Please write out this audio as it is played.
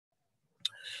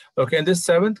Okay, in this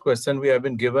seventh question, we have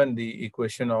been given the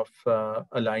equation of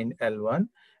a line L1.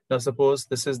 Now, suppose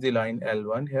this is the line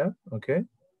L1 here, okay?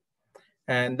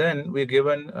 And then we're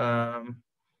given,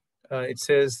 it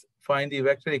says, find the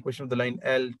vector equation of the line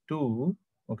L2,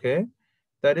 okay?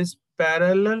 That is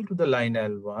parallel to the line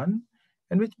L1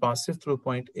 and which passes through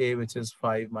point A, which is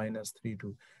 5 minus 3,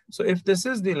 2. So if this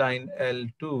is the line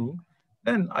L2,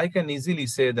 then I can easily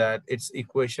say that its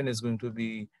equation is going to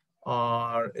be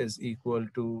R is equal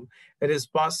to, it is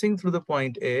passing through the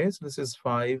point A. So this is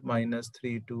 5 minus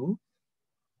 3, 2.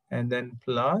 And then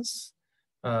plus,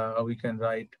 we can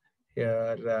write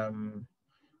here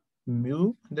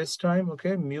mu this time,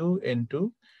 okay? Mu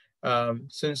into,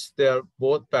 since they are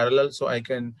both parallel, so I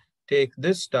can take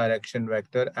this direction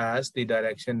vector as the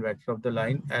direction vector of the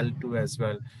line L2 as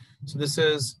well. So this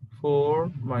is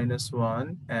 4 minus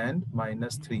 1 and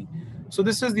minus 3. So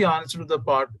this is the answer to the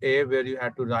part A where you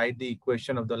had to write the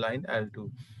equation of the line L2.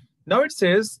 Now it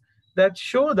says that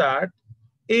show that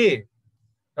A,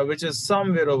 which is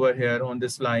somewhere over here on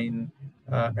this line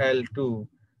L2,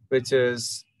 which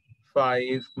is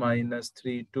 5 minus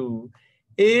 3, 2.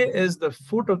 A is the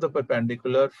foot of the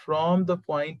perpendicular from the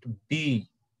point B.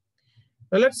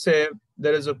 Now let's say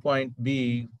there is a point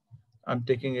B. I'm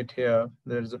taking it here.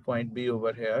 There is a point B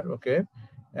over here, okay?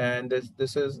 And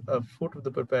this is a foot of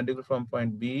the perpendicular from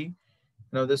point B.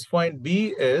 Now this point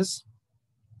B is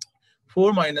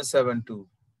 4 minus 7, 2.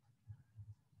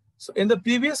 So in the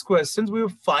previous questions, we were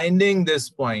finding this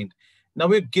point. Now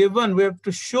we have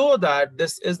to show that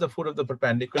this is the foot of the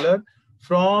perpendicular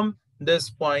from this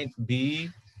point B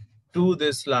to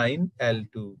this line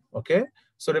L2, okay?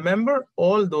 So remember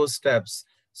all those steps.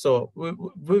 So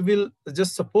we will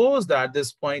just suppose that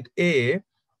this point A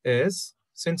is,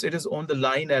 since it is on the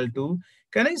line L2,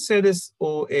 can I say this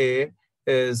OA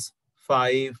is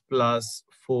 5 plus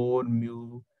 4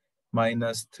 mu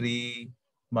minus 3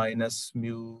 minus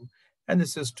mu, and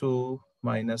this is 2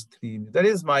 minus 3 mu. That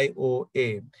is my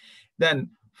OA.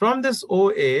 Then from this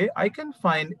OA, I can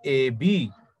find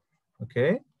AB,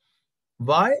 okay?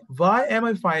 Why am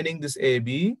I finding this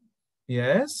AB?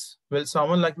 Yes, will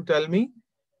someone like to tell me?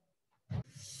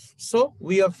 So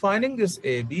we are finding this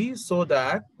AB so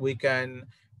that we can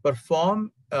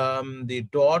perform the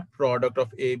dot product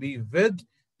of AB with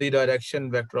the direction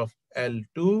vector of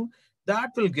L2.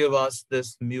 That will give us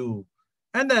this mu.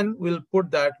 And then we'll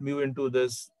put that mu into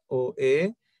this OA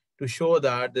to show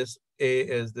that this A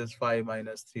is this 5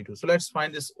 minus 3, 2. So let's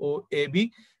find this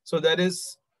OAB. So that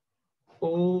is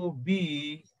OB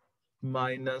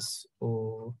minus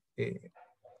OA.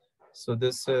 So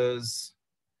this is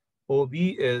OB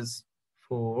is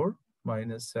 4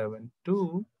 minus 7,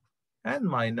 2, and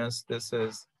minus this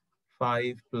is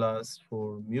 5 plus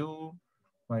 4 mu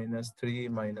minus 3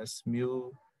 minus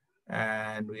mu,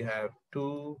 and we have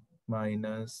 2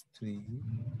 minus 3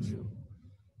 mu.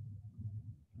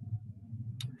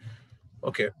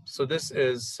 Okay, so this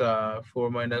is 4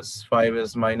 minus 5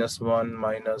 is minus 1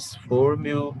 minus 4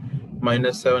 mu,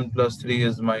 minus 7 plus 3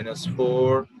 is minus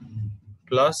 4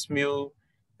 plus mu,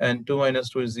 and 2 minus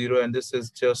 2 is 0, and this is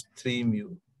just 3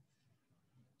 mu.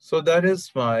 So that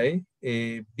is my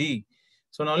AB.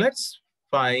 So now let's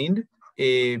find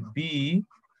AB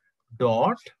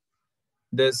dot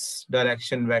this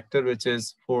direction vector, which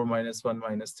is 4 minus 1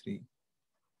 minus 3.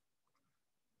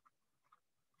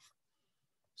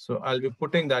 So I'll be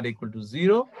putting that equal to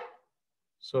 0.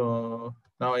 So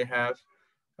now I have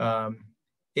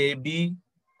AB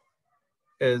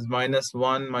is minus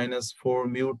 1 minus 4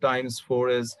 mu times 4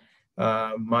 is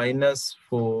minus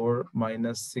 4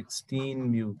 minus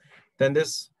 16 mu. Then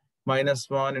this minus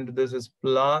 1 into this is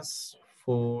plus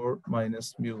 4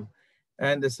 minus mu.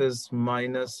 And this is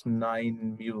minus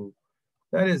 9 mu.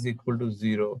 That is equal to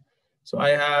 0. So I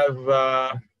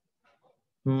have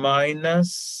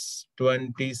minus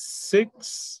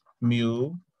 26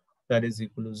 mu, that is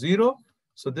equal to 0.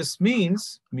 So this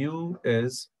means mu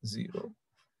is 0.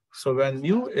 So when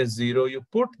mu is 0, you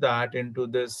put that into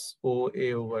this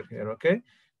OA over here, okay?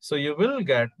 So you will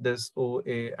get this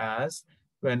OA as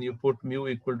when you put mu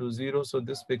equal to 0. So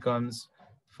this becomes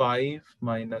 5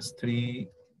 minus 3,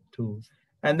 2.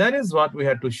 And that is what we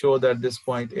had to show, that this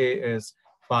point A is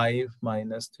 5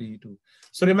 minus 3, 2.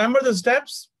 So remember the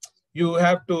steps. You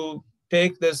have to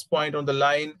take this point on the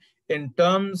line in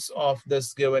terms of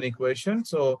this given equation.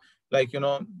 So like,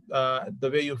 the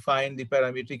way you find the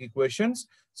parametric equations.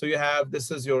 So you have,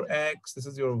 this is your X, this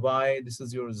is your Y, this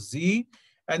is your Z,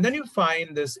 and then you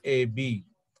find this AB,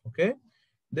 okay?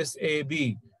 This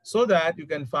AB, so that you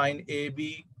can find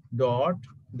AB dot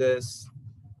this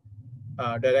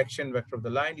direction vector of the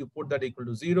line. You put that equal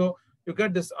to 0, you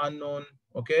get this unknown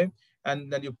okay?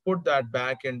 And then you put that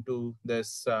back into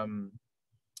this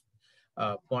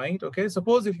point, okay?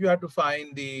 Suppose if you had to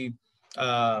find the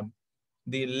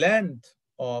length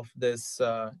of this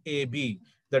AB,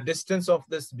 the distance of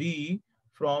this B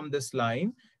from this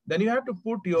line, then you have to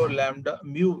put your lambda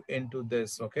mu into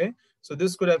this, okay? So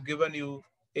this could have given you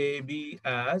AB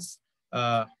as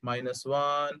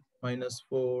 -1,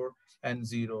 -4, and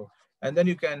 0. And then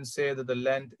you can say that the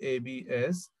length AB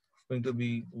is going to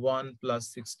be 1 plus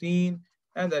 16,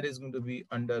 and that is going to be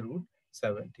under root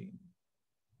 17.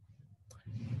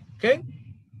 Okay,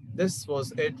 this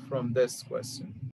was it from this question.